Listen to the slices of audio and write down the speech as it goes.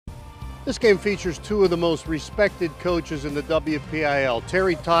This game features two of the most respected coaches in the WPIL.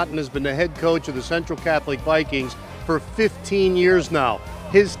 Terry Totten has been the head coach of the Central Catholic Vikings for 15 years now.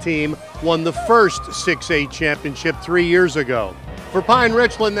 His team won the first 6A championship 3 years ago. For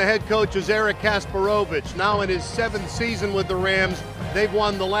Pine-Richland, the head coach is Eric Kasparovich. Now in his 7th season with the Rams, they've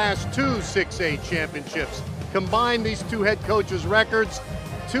won the last 2 6A championships. Combine these two head coaches' records,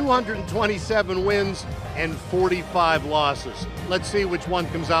 227 wins and 45 losses. Let's see which one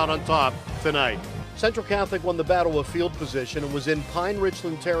comes out on top tonight. Central Catholic won the battle of field position and was in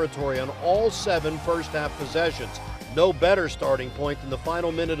Pine-Richland territory on all 7 first-half possessions. No better starting point than the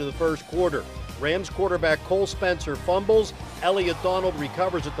final minute of the first quarter. Rams quarterback Cole Spencer fumbles. Elliott Donald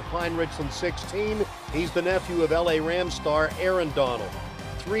recovers at the Pine-Richland 16. He's the nephew of LA Rams star Aaron Donald.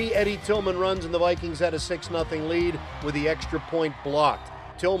 3 Eddie Tillman runs and the Vikings had a 6-0 lead with the extra point blocked.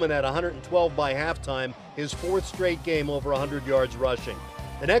 Tillman had 112 by halftime, his 4th straight game over 100 yards rushing.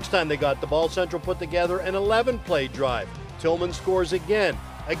 The next time they got the ball, Central put together an 11-play drive. Tillman scores again.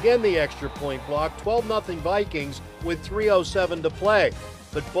 Again the extra point block, 12-0 Vikings with 3:07 to play.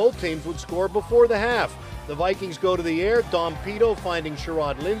 But both teams would score before the half. The Vikings go to the air, Dom Pito finding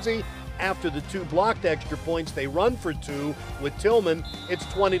Sherrod Lindsey. After the 2 blocked extra points, they run for 2 with Tillman. It's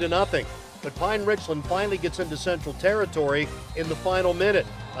 20-0. But Pine-Richland finally gets into Central territory in the final minute.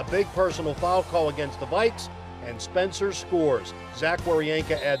 A big personal foul call against the Vikes, and Spencer scores. Zach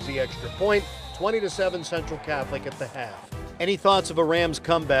Waryanka adds the extra point, 20-7 Central Catholic at the half. Any thoughts of a Rams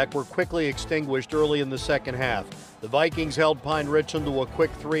comeback were quickly extinguished early in the second half. The Vikings held Pine-Richland to a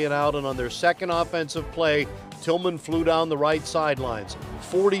quick 3-and-out, and on their second offensive play, Tillman flew down the right sidelines.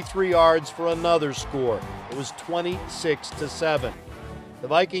 43 yards for another score. It was 26-7. The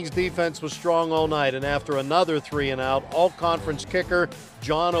Vikings defense was strong all night, and after another 3-and-out, all-conference kicker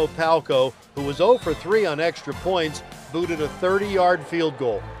John Opalco, who was 0 for 3 on extra points, booted a 30-yard field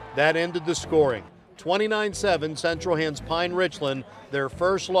goal. That ended the scoring. 29-7, Central hands Pine-Richland their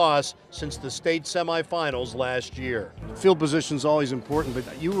first loss since the state semifinals last year. Field position is always important,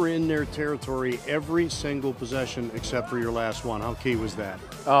 but you were in their territory every single possession except for your last one. How key was that?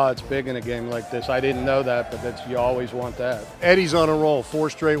 Oh, it's big in a game like this. I didn't know that, but you always want that. Eddie's on a roll, 4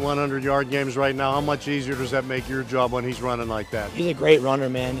 straight 100-yard games right now. How much easier does that make your job when he's running like that? He's a great runner,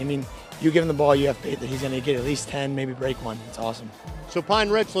 man. I mean, you give him the ball, you have faith that he's going to get at least 10, maybe break one. It's awesome. So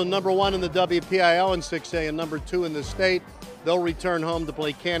Pine-Richland, number 1 in the WPIL in 6A and number 2 in the state. They'll return home to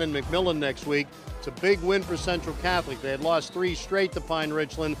play Cannon McMillan next week. It's a big win for Central Catholic. They had lost 3 straight to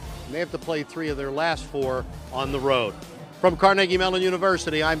Pine-Richland, and they have to play 3 of their last 4 on the road. From Carnegie Mellon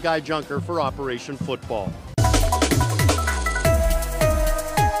University, I'm Guy Junker for Operation Football.